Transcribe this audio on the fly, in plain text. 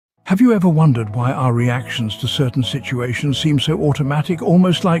Have you ever wondered why our reactions to certain situations seem so automatic,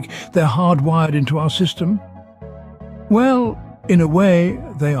 almost like they're hardwired into our system? Well, in a way,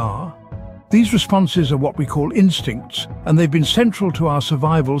 they are. These responses are what we call instincts, and they've been central to our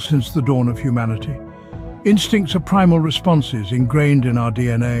survival since the dawn of humanity. Instincts are primal responses ingrained in our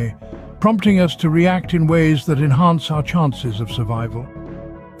DNA, prompting us to react in ways that enhance our chances of survival.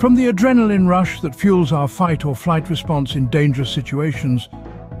 From the adrenaline rush that fuels our fight or flight response in dangerous situations,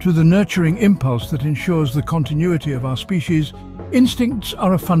 to the nurturing impulse that ensures the continuity of our species, instincts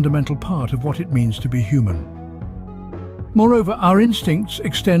are a fundamental part of what it means to be human. Moreover, our instincts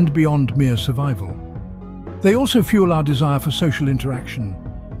extend beyond mere survival. They also fuel our desire for social interaction,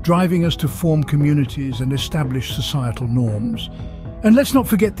 driving us to form communities and establish societal norms. And let's not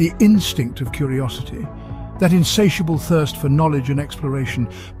forget the instinct of curiosity, that insatiable thirst for knowledge and exploration,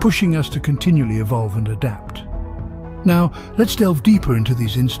 pushing us to continually evolve and adapt. Now, let's delve deeper into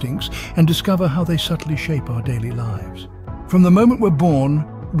these instincts and discover how they subtly shape our daily lives. From the moment we're born,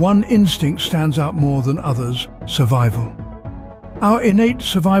 one instinct stands out more than others: survival. Our innate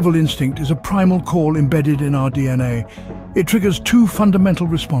survival instinct is a primal call embedded in our DNA. It triggers two fundamental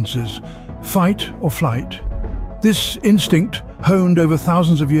responses: fight or flight. This instinct, honed over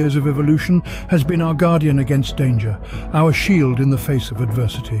thousands of years of evolution, has been our guardian against danger, our shield in the face of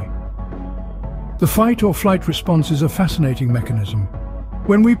adversity. The fight or flight response is a fascinating mechanism.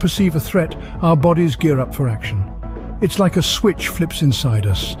 When we perceive a threat, our bodies gear up for action. It's like a switch flips inside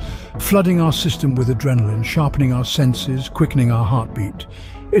us, flooding our system with adrenaline, sharpening our senses, quickening our heartbeat.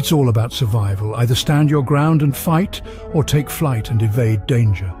 It's all about survival. Either stand your ground and fight, or take flight and evade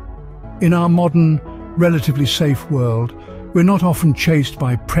danger. In our modern, relatively safe world, we're not often chased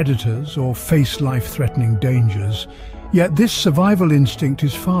by predators or face life-threatening dangers. Yet this survival instinct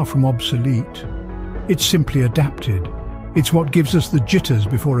is far from obsolete. It's simply adapted. It's what gives us the jitters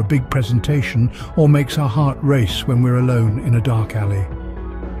before a big presentation, or makes our heart race when we're alone in a dark alley.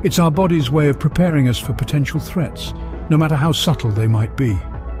 It's our body's way of preparing us for potential threats, no matter how subtle they might be.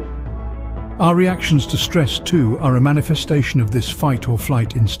 Our reactions to stress, too, are a manifestation of this fight or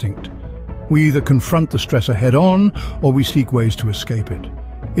flight instinct. We either confront the stressor head-on, or we seek ways to escape it.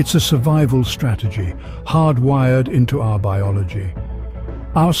 It's a survival strategy, hardwired into our biology.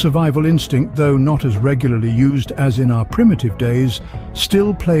 Our survival instinct, though not as regularly used as in our primitive days,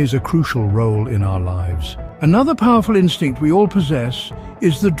 still plays a crucial role in our lives. Another powerful instinct we all possess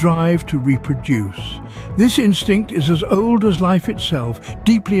is the drive to reproduce. This instinct is as old as life itself,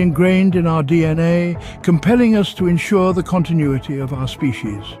 deeply ingrained in our DNA, compelling us to ensure the continuity of our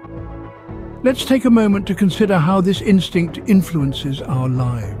species. Let's take a moment to consider how this instinct influences our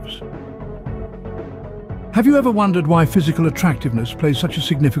lives. Have you ever wondered why physical attractiveness plays such a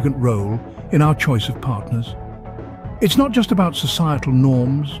significant role in our choice of partners? It's not just about societal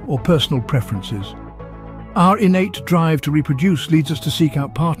norms or personal preferences. Our innate drive to reproduce leads us to seek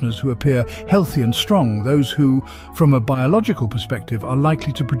out partners who appear healthy and strong, those who, from a biological perspective, are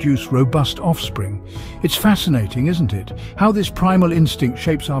likely to produce robust offspring. It's fascinating, isn't it, how this primal instinct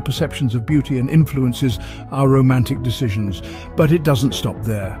shapes our perceptions of beauty and influences our romantic decisions. But it doesn't stop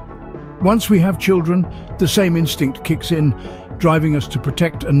there. Once we have children, the same instinct kicks in, driving us to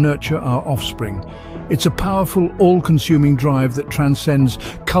protect and nurture our offspring. It's a powerful, all-consuming drive that transcends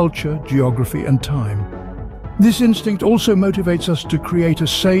culture, geography, and time. This instinct also motivates us to create a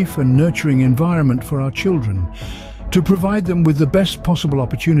safe and nurturing environment for our children, to provide them with the best possible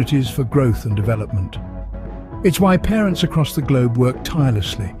opportunities for growth and development. It's why parents across the globe work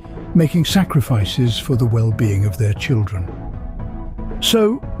tirelessly, making sacrifices for the well-being of their children.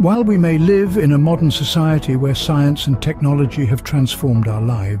 So, while we may live in a modern society where science and technology have transformed our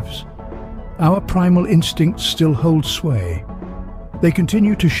lives, our primal instincts still hold sway. They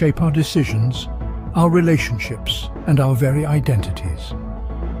continue to shape our decisions, our relationships, and our very identities.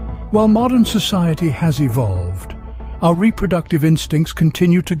 While modern society has evolved, our reproductive instincts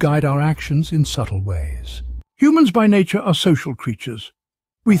continue to guide our actions in subtle ways. Humans by nature are social creatures.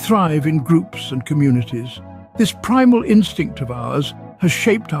 We thrive in groups and communities. This primal instinct of ours has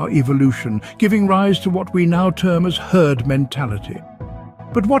shaped our evolution, giving rise to what we now term as herd mentality.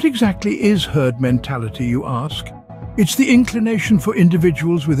 But what exactly is herd mentality, you ask? It's the inclination for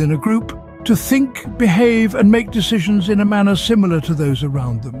individuals within a group to think, behave, and make decisions in a manner similar to those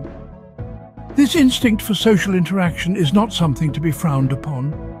around them. This instinct for social interaction is not something to be frowned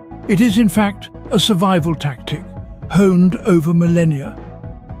upon. It is, in fact, a survival tactic, honed over millennia.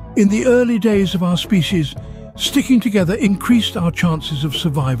 In the early days of our species, sticking together increased our chances of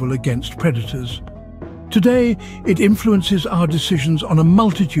survival against predators. Today, it influences our decisions on a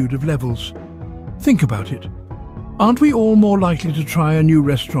multitude of levels. Think about it. Aren't we all more likely to try a new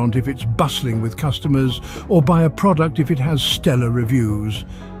restaurant if it's bustling with customers, or buy a product if it has stellar reviews?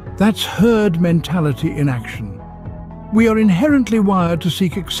 That's herd mentality in action. We are inherently wired to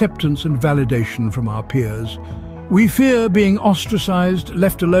seek acceptance and validation from our peers. We fear being ostracized,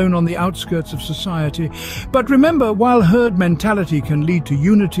 left alone on the outskirts of society. But remember, while herd mentality can lead to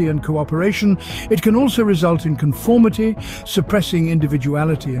unity and cooperation, it can also result in conformity, suppressing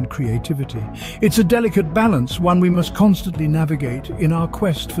individuality and creativity. It's a delicate balance, one we must constantly navigate in our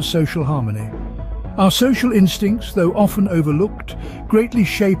quest for social harmony. Our social instincts, though often overlooked, greatly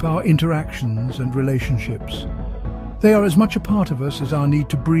shape our interactions and relationships. They are as much a part of us as our need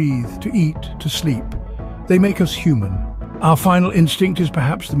to breathe, to eat, to sleep. They make us human. Our final instinct is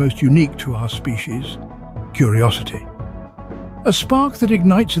perhaps the most unique to our species: curiosity. A spark that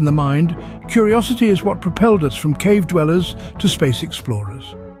ignites in the mind, curiosity is what propelled us from cave dwellers to space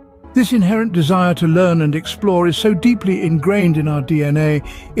explorers. This inherent desire to learn and explore is so deeply ingrained in our DNA,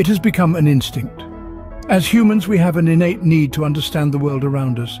 it has become an instinct. As humans, we have an innate need to understand the world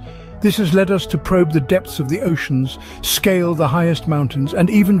around us. This has led us to probe the depths of the oceans, scale the highest mountains,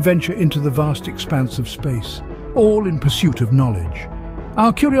 and even venture into the vast expanse of space, all in pursuit of knowledge.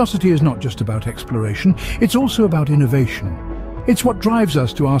 Our curiosity is not just about exploration, it's also about innovation. It's what drives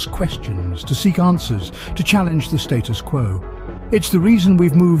us to ask questions, to seek answers, to challenge the status quo. It's the reason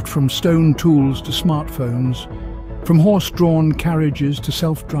we've moved from stone tools to smartphones, from horse-drawn carriages to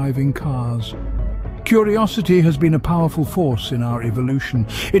self-driving cars. Curiosity has been a powerful force in our evolution.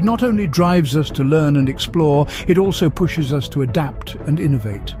 It not only drives us to learn and explore, it also pushes us to adapt and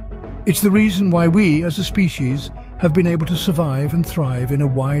innovate. It's the reason why we, as a species, have been able to survive and thrive in a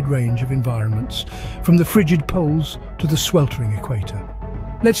wide range of environments, from the frigid poles to the sweltering equator.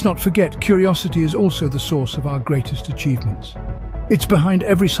 Let's not forget, curiosity is also the source of our greatest achievements. It's behind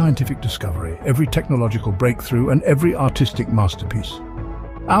every scientific discovery, every technological breakthrough, and every artistic masterpiece.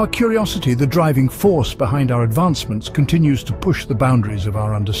 Our curiosity, the driving force behind our advancements, continues to push the boundaries of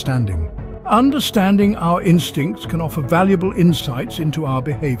our understanding. Understanding our instincts can offer valuable insights into our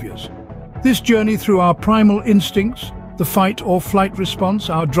behaviors. This journey through our primal instincts, the fight or flight response,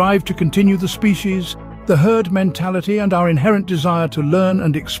 our drive to continue the species, the herd mentality, and our inherent desire to learn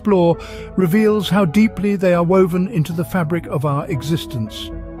and explore, reveals how deeply they are woven into the fabric of our existence.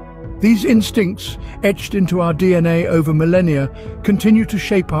 These instincts, etched into our DNA over millennia, continue to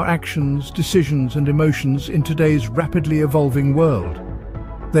shape our actions, decisions, and emotions in today's rapidly evolving world.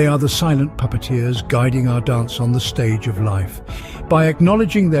 They are the silent puppeteers guiding our dance on the stage of life. By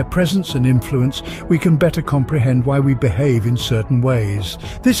acknowledging their presence and influence, we can better comprehend why we behave in certain ways.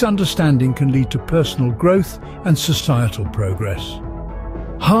 This understanding can lead to personal growth and societal progress.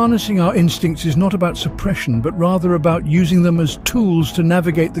 Harnessing our instincts is not about suppression, but rather about using them as tools to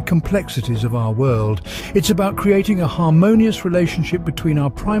navigate the complexities of our world. It's about creating a harmonious relationship between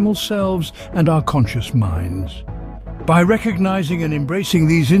our primal selves and our conscious minds. By recognizing and embracing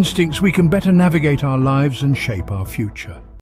these instincts, we can better navigate our lives and shape our future.